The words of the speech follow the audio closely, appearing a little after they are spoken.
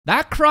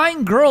That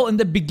crying girl in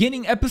the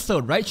beginning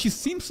episode, right? She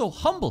seems so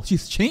humble.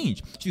 She's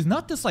changed. She's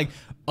not this like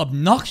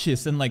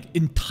obnoxious and like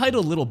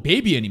entitled little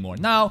baby anymore.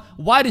 Now,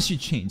 why did she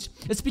change?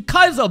 It's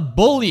because of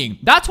bullying.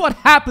 That's what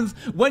happens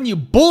when you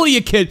bully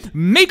a kid,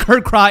 make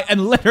her cry,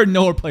 and let her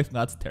know her place.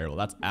 That's terrible.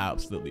 That's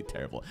absolutely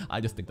terrible. I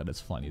just think that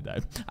it's funny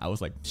that I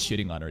was like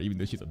shitting on her even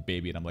though she's a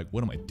baby, and I'm like,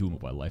 what am I doing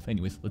with my life?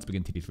 Anyways, let's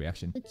begin today's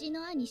reaction.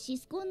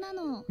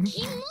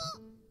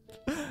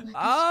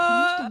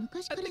 I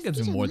think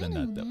it's more than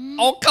that though.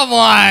 Oh, come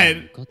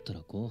on!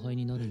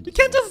 You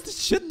can't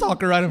just shit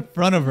talk her right in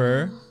front of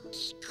her.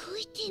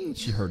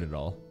 She heard it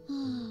all.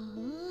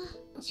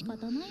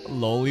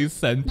 Loli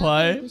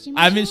Senpai?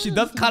 I mean, she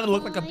does kind of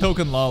look like a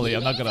token Loli,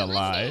 I'm not gonna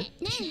lie.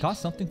 Did she got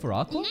something for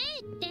Aqua?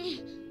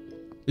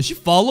 Is she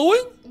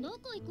following?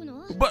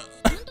 But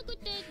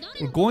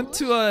we're going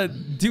to a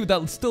dude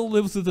that still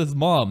lives with his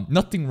mom.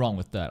 Nothing wrong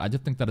with that. I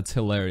just think that it's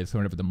hilarious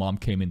whenever the mom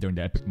came in during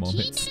the epic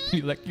moments.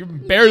 Like, you're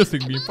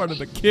embarrassing me in front of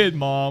the kid,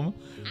 mom.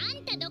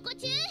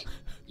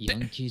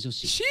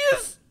 She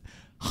is...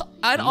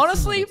 And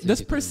honestly,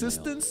 this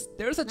persistence,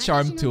 there's a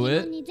charm to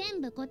it.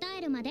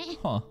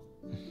 Huh.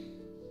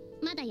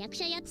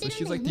 So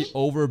she's like the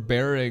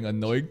overbearing,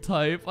 annoying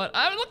type.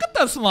 I mean, look at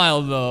that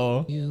smile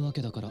though.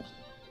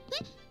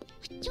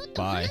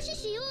 Bye.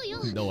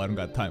 No, I don't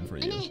got time for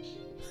you.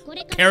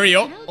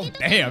 Karaoke? Oh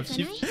damn,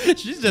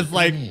 she's just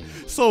like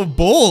so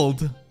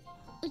bold.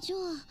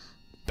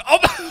 Oh.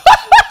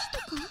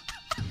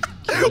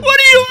 What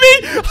do you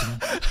mean?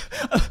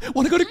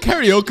 Want to go to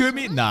karaoke with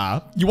me?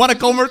 Nah. You want to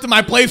come over to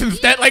my place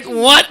instead? Like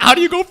what? How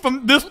do you go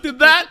from this to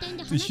that?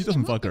 See, she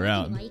doesn't fuck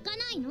around.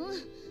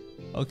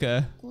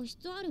 Okay.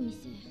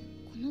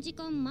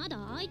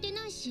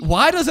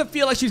 Why does it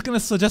feel like she's gonna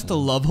suggest a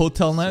love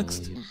hotel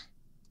next?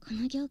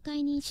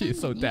 She's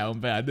so down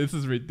bad. This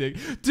is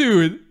ridiculous.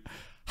 Dude,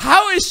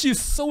 how is she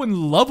so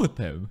in love with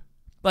him?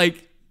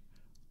 Like,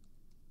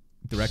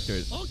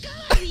 director.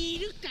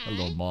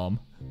 Hello, mom.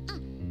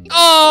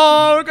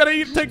 Oh, we're gonna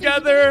eat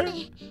together.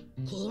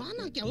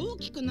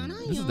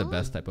 This is the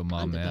best type of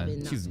mom,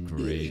 man. She's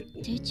great.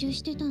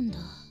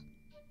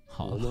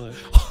 Huh.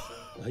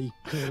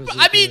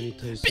 I mean,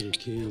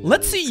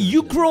 let's say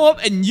you grow up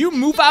and you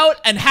move out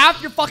and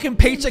half your fucking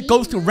paycheck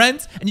goes to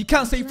rent and you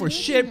can't save for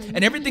shit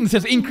and everything's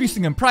just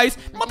increasing in price.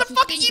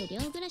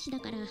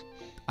 Motherfucker,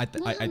 I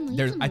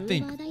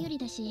think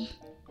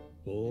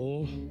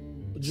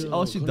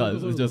all she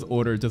does is just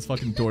order just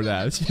fucking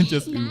DoorDash and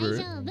just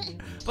Uber.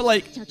 But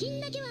like,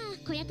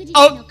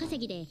 oh,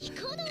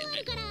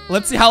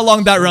 let's see how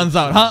long that runs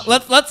out, huh?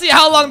 Let's see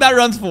how long that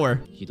runs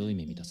for.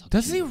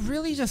 Does he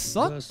really just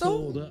suck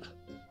though?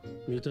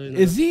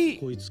 Is he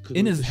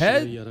in his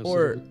head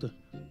or?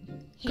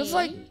 Cause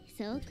like,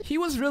 he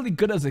was really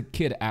good as a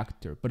kid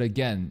actor, but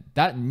again,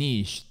 that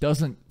niche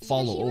doesn't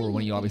follow over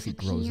when he obviously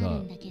grows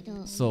up.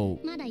 So,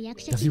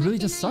 does he really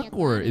just suck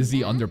or is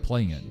he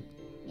underplaying it?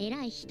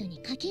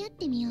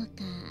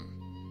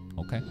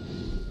 Okay.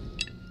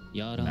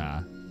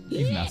 Nah,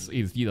 he's not.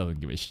 He doesn't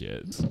give a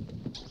shit.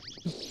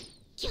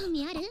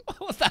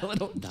 What's that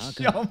little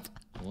jump?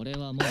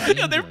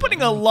 Yeah, they're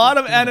putting a lot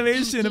of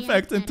animation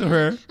effects into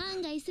her.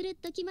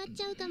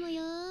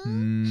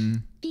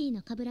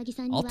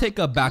 I'll take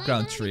a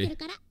background tree.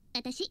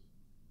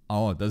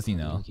 Oh, does he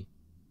know?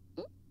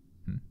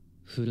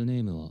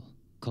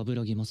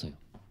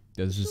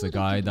 This is a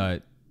guy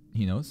that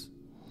he knows?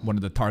 One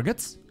of the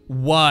targets?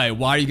 Why?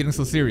 Why are you getting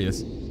so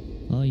serious?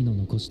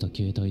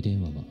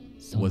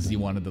 Was he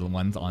one of the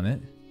ones on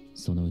it?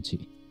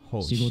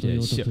 Oh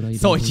shit.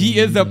 So he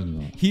is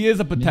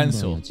a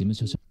potential.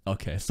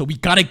 Okay, so we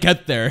gotta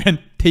get there and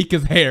take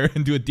his hair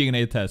and do a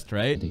DNA test,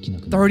 right?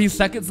 30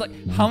 seconds? Like,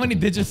 how many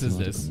digits is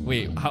this?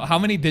 Wait, how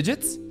many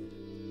digits?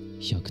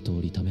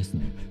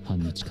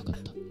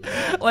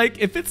 Like,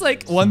 if it's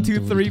like 1,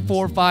 2, 3,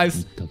 4,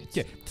 5.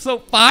 Yeah. So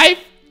 5?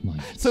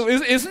 So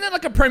isn't it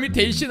like a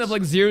permutation of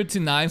like 0 to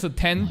 9? So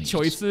 10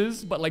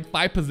 choices, but like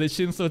 5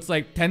 positions. So it's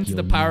like 10 to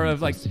the power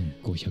of like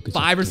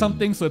 5 or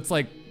something. So it's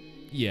like,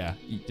 yeah,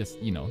 just,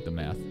 you know, the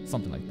math.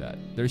 Something like that.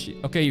 There she.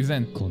 Okay, he's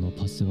in.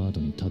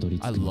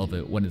 I love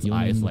it when his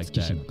eyes like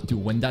that.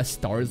 Dude, when that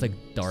star is like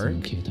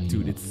dark,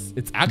 dude,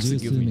 it's actually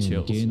gives me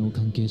chills.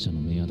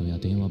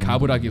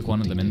 Kaburagi is one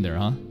of them in there,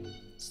 huh?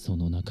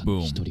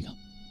 Boom.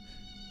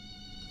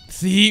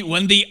 See,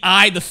 when the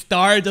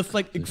star just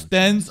like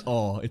extends.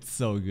 Oh, it's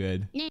so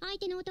good.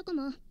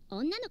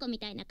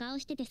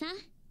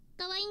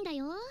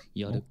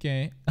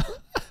 Okay.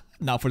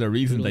 Not for the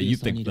reason that you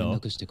think though.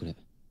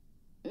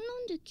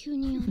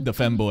 The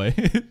femboy,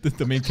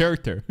 the main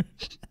character.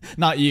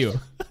 Not you.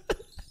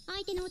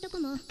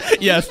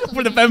 Yes,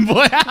 for the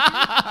femboy.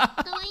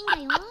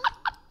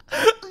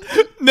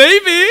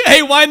 Maybe.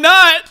 Hey, why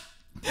not?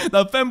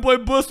 The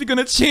femboy pussy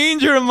gonna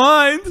change your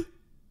mind.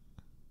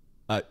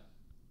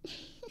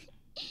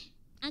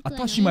 I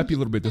thought she might be a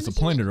little bit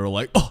disappointed or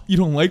like, oh, you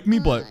don't like me,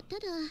 but...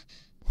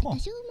 Huh.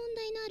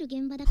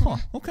 Huh,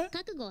 okay.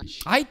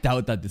 I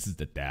doubt that this is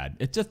the dad.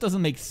 It just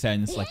doesn't make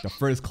sense like the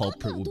first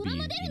culprit would be,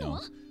 you know,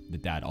 the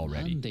dad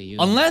already.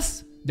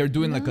 Unless they're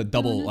doing like a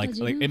double, like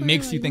it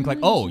makes you think like,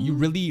 oh, you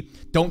really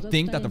don't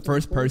think that the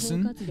first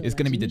person is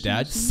gonna be the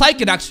dad?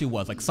 Psych, it actually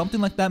was like something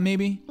like that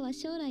maybe.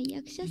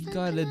 You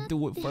gotta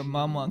do it for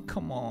mama.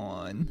 Come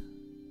on.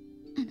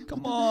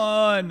 Come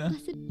on.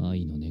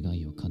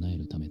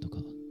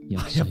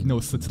 I have no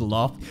such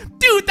love.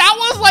 Dude, that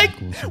was like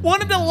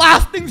one of the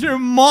last things your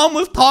mom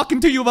was talking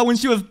to you about when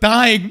she was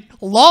dying.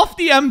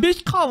 Lofty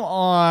ambition. Come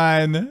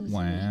on.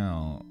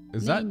 Wow.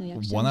 Is that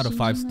 1 out of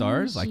 5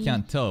 stars? I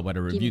can't tell by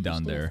the review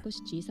down there.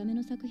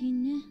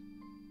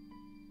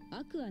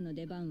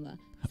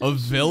 A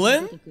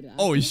villain?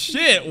 Oh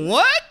shit,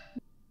 what?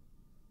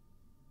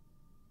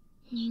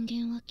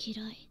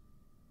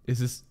 Is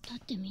this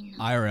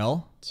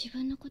IRL?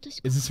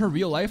 Is this her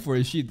real life or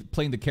is she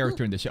playing the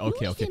character in the show?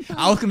 Okay, okay.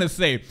 I was gonna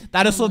say,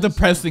 that is so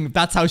depressing if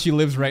that's how she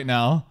lives right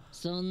now.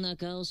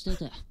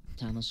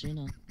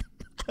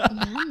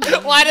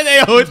 Why do they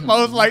always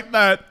pose like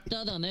that?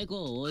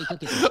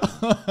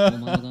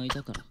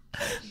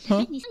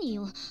 Okay,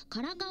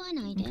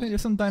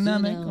 there's some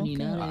dynamic.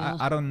 Okay.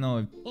 I don't know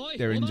if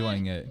they're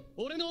enjoying it.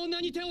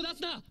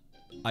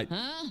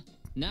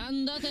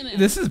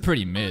 This is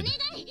pretty mid.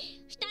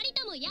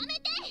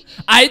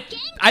 I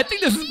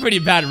think this is pretty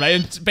bad, right?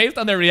 And based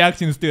on their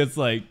reactions too, it's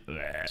like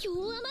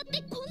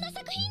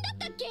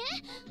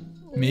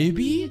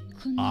maybe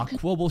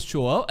Aqua will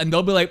show up and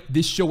they'll be like,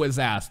 this show is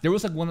ass. There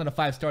was like 1 out of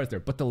 5 stars there,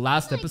 but the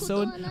last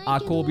episode,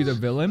 Aqua will be the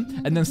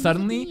villain, and then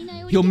suddenly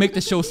he'll make the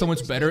show so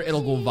much better,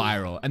 it'll go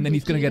viral, and then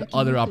he's gonna get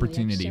other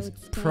opportunities.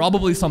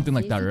 Probably something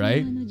like that,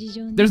 right?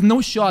 There's no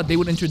shot they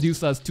would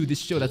introduce us to this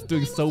show that's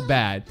doing so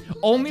bad,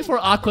 only for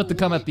Aqua to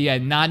come at the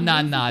end. Nah,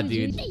 nah, nah,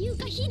 dude.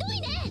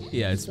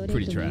 Yeah, it's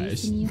pretty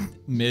trash.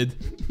 Mid.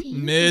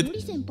 Mid.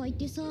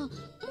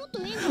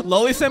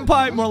 Loli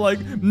Senpai, more like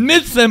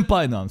Mid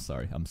Senpai. No, I'm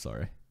sorry. I'm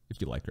sorry. If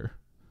you like her.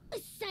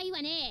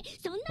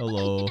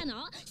 Hello.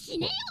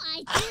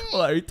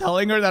 Well, are you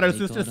telling her that her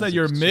sister said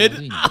you're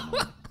mid?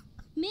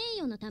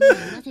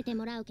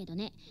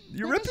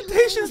 Your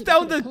reputation's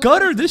down the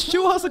gutter. This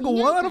show has like a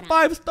 1 out of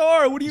 5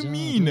 star. What do you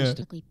mean?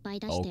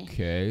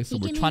 Okay, so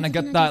we're trying to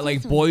get that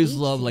like boys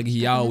love like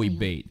yaoi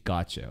bait.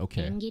 Gotcha.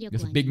 Okay,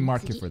 there's a big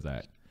market for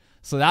that.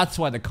 So that's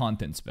why the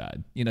content's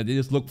bad. You know, they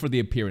just look for the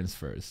appearance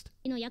first.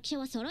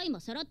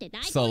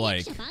 So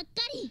like,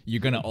 you're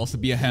gonna also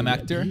be a ham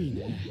actor?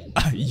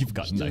 You've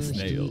got nice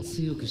nails.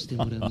 You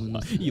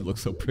look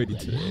so pretty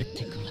today.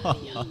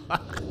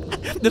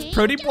 This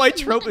pretty boy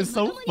trope is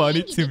so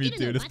funny to me,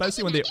 dude.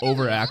 Especially when they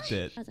overact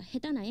it.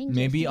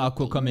 Maybe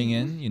Aqua coming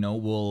in, you know,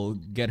 will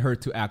get her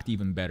to act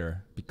even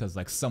better. Because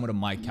like someone of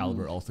my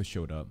caliber also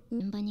showed up.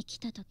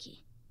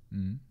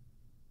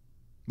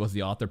 Was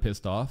the author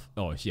pissed off?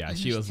 Oh yeah,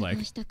 she was like,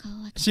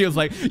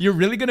 you're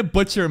really gonna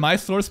butcher my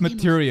source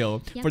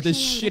material for this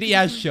shitty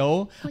ass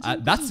show?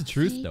 That's the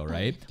truth though,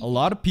 right? A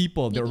lot of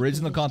people, the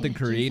original content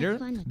creator,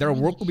 their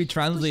work will be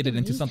translated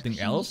into something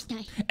else,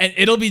 and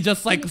it'll be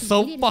just like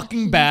so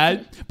fucking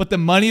bad, but the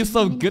money is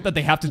so good that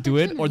they have to do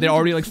it, or they're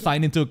already like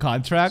signed into a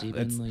contract.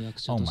 It's,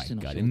 oh my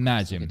god,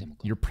 imagine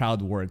your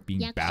proud work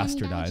being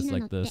bastardized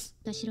like this.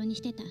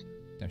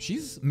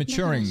 She's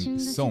maturing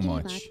so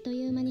much.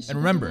 And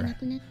remember,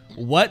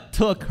 what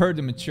took her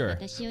to mature?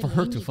 For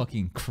her to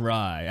fucking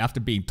cry after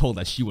being told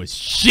that she was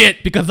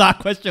shit because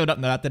Aqua showed up.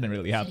 No, that didn't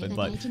really happen,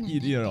 but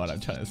you know what I'm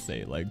trying to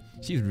say. Like,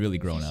 she's really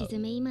grown up. What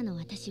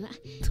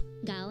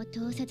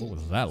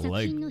was that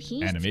like?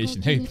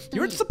 Animation? Hey,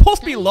 you're supposed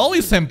to be Loli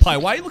Senpai.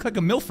 Why do you look like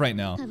a MILF right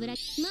now?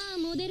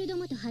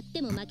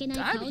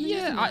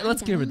 Yeah,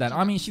 let's give her that.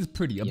 I mean, she's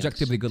pretty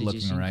objectively good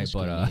looking, right?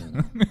 But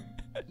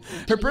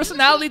her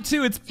personality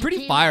too, it's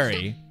pretty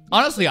fiery.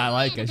 Honestly, I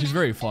like it. She's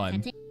very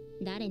fun. Damn.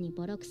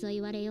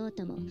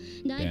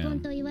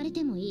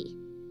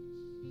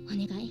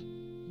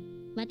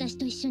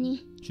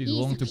 She's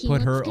willing to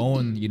put her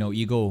own, you know,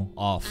 ego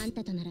off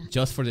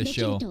just for the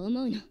show.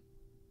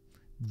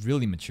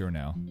 Really mature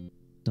now.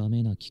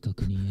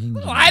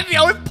 Why is he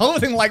always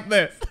posing like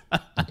this?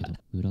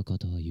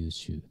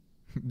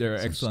 They're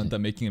excellent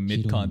at making a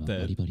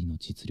mid-content.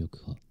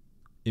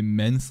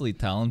 Immensely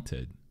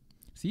talented.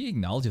 See, he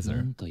acknowledges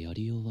her.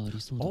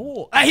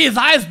 Oh, his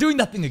eye is doing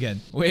that thing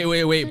again.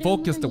 Wait.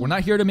 Focus though. We're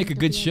not here to make a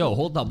good show.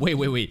 Hold up. Wait.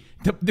 We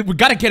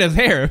gotta get his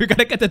hair. We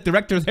gotta get the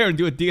director's hair and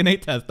do a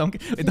DNA test. Don't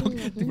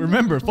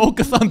remember,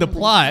 focus on the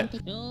plot.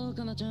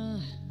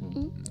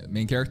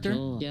 Main character?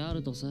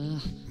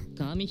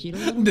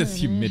 This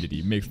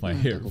humidity makes my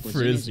hair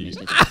frizzy. He's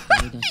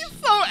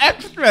so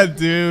extra,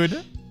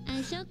 dude.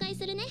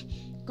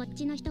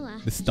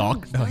 The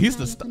stalker? Oh, he's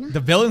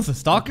the villain's the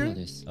stalker?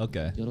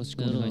 Okay.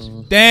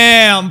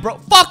 Damn, bro.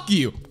 Fuck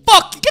you.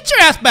 Fuck. Get your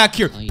ass back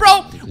here.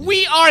 Bro,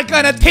 we are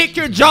gonna take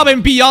your job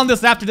and beyond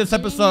this after this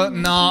episode.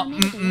 No.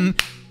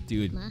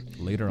 Dude,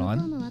 later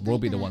on, we'll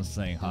be the ones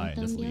saying hi.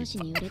 Just leave.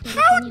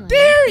 How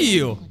dare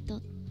you?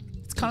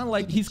 It's kind of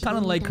like, he's kind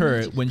of like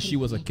her when she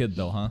was a kid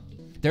though, huh?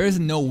 There is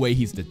no way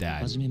he's the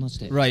dad.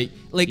 Right?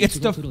 Like, it's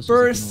the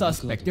first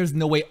suspect. There's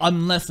no way,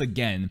 unless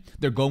again,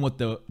 they're going with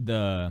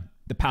the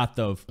path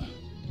of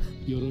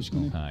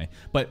Okay.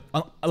 But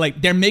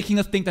like they're making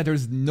us think that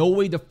there's no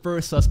way the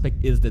first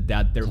suspect is the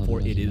dad,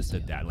 therefore it is the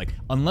dad. Like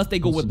unless they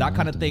go with that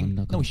kind of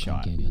thing, no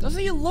shot. Doesn't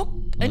he look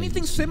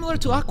anything similar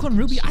to Aqua and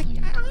Ruby? I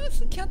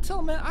honestly can't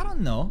tell, man. I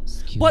don't know.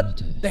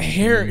 But the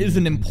hair is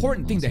an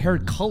important thing. The hair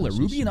color.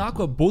 Ruby and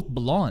Aqua both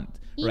blonde,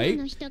 right?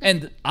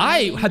 And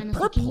I had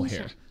purple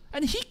hair.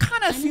 And he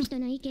kind of seems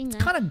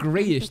kind of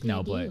grayish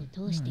now, but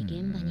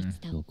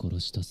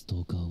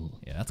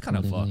yeah, that's kind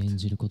of fucked.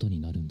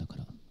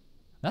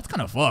 That's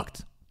kind of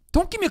fucked.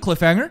 Don't give me a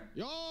cliffhanger.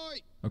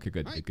 Okay,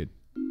 good, good, good.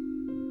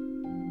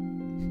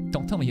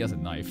 Don't tell me he has a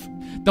knife.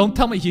 Don't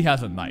tell me he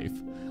has a knife.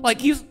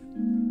 Like he's,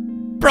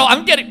 bro.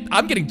 I'm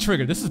getting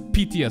triggered. This is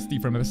PTSD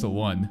from episode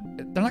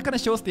 1. They're not gonna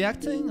show us the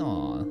acting.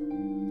 Aw,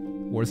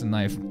 where's the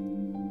knife?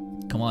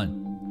 Come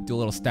on, do a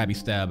little stabby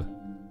stab.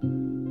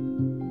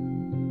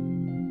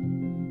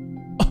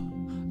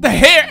 The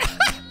hair!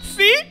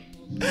 See?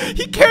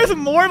 He cares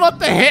more about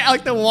the hair,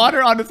 like the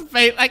water on his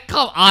face. Like,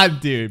 come on,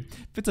 dude.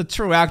 If it's a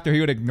true actor, he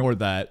would ignore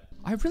that.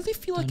 I really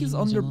feel like he's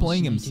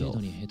underplaying himself.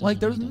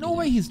 Like, there's no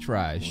way he's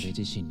trash.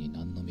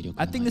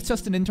 I think it's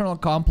just an internal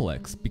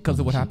complex because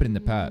of what happened in the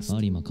past.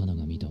 That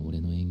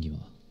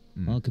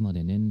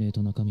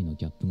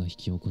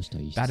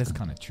is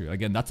kind of true.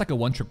 Again, that's like a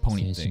one-trick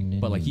pony thing.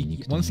 But like,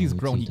 once he's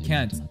grown, he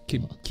can't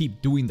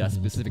keep doing that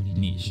specific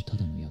niche.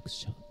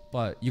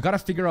 But you gotta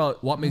figure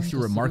out what makes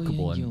you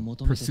remarkable and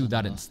pursue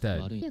that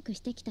instead.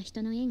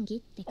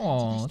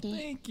 Oh,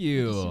 thank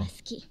you.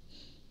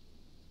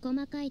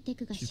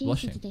 She's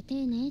blushing.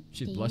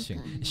 She's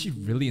blushing. Is she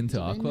really into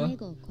Aqua?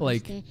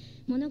 Like,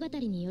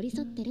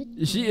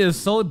 she is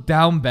so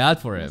down bad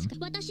for him.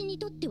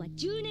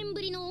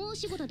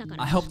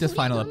 I hope this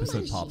final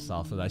episode pops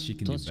off so that she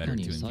can do better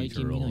too in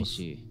future roles.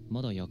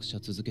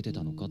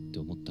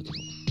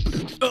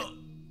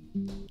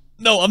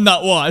 No, I'm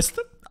not washed.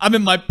 I'm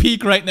in my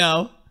peak right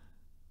now.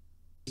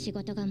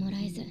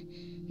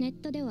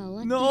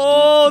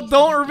 No,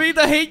 don't read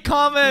the hate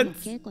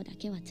comments. She's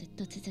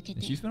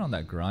been on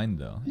that grind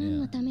though.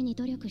 Yeah.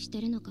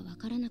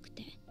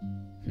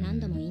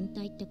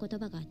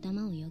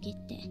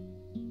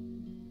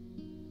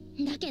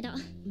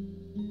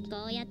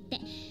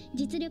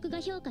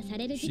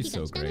 She's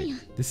so great.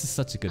 This is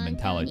such a good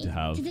mentality to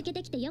have.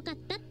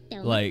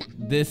 Like,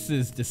 this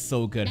is just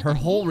so good. Her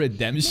whole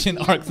redemption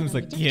arc since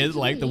a kid,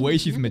 like the way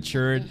she's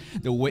matured,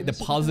 the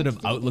positive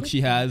outlook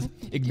she has,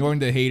 ignoring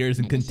the haters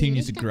and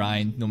continues to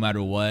grind no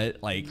matter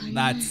what. Like,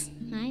 that's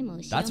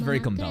very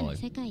compelling.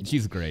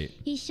 She's great.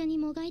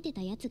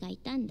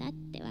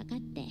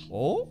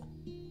 Oh?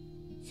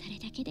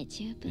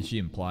 Is she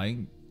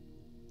implying?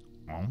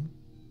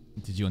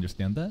 Did you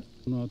understand that?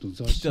 He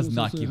does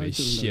not give a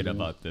shit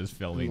about this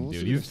filming,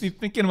 dude. He's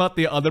thinking about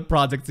the other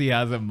projects he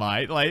has in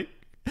mind. Like,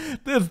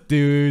 this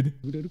dude.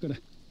 Dude,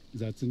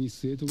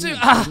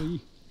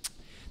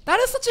 that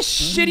is such a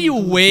shitty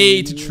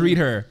way to treat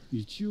her.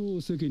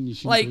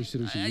 Like,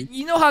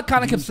 you know how I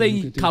kind of kept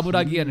saying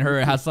Kaburagi and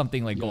her has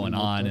something like going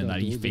on and that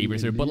he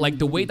favors her, but like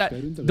the way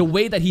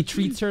that he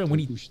treats her and when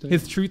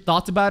his true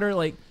thoughts about her,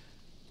 like,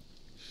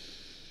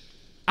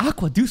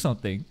 Aqua, do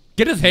something.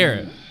 Get his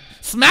hair.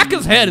 Smack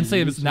his head and say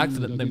it's an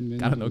accident. Then,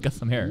 I don't know, get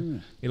some hair.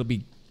 It'll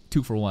be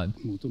 2 for 1.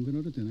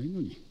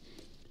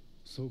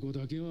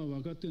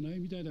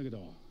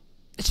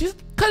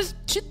 Because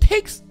she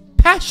takes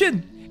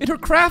passion in her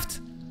craft.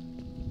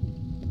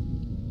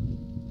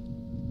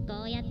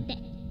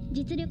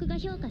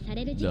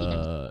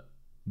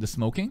 The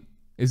smoking?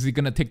 Is he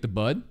gonna take the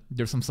bud?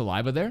 There's some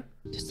saliva there?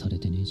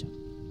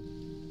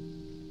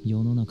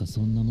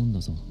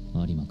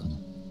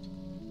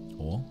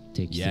 Oh?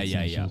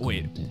 Yeah.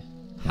 Wait.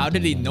 How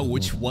did he know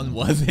which one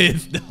was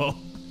his though?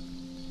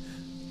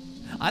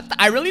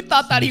 I really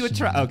thought that he would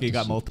try. Okay, he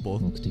got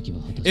multiple.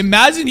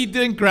 Imagine he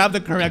didn't grab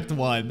the correct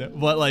one,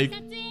 but like,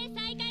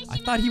 I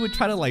thought he would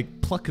try to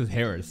like pluck his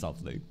hair or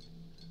something.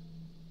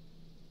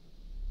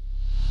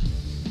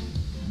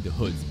 The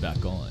hood's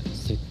back on.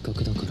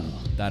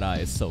 That eye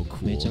is so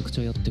cool.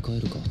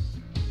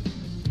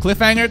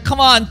 Cliffhanger,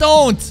 come on,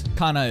 don't!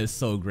 Kana is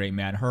so great,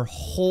 man. Her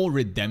whole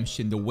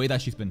redemption, the way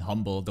that she's been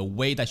humble, the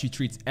way that she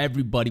treats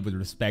everybody with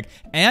respect,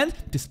 and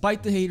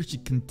despite the haters, she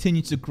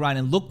continues to grind,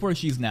 and look where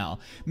she's now,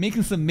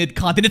 making some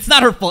mid-content. It's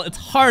not her fault, it's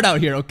hard out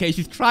here, okay?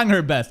 She's trying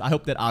her best. I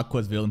hope that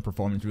Aqua's villain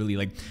performance really,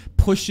 like,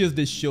 pushes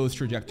this show's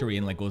trajectory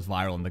and, like, goes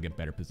viral and, like, get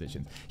better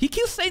positions. He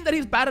keeps saying that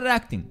he's bad at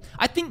acting.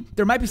 I think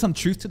there might be some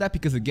truth to that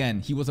because, again,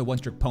 he was a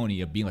one-trick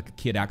pony of being, like, a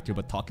kid actor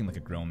but talking like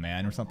a grown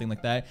man or something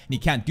like that, and he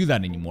can't do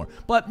that anymore.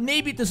 But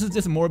maybe this is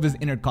just more of his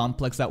inner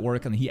complex at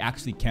work and he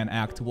actually can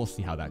act. We'll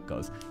see how that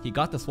goes. He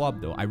got the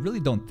swab though. I really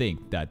don't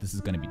think that this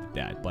is going to be the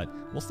dad, but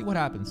we'll see what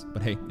happens.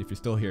 But hey, if you're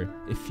still here,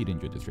 if you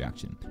enjoyed this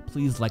reaction,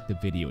 please like the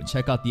video and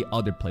check out the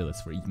other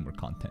playlists for even more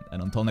content.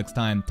 And until next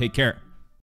time, take care.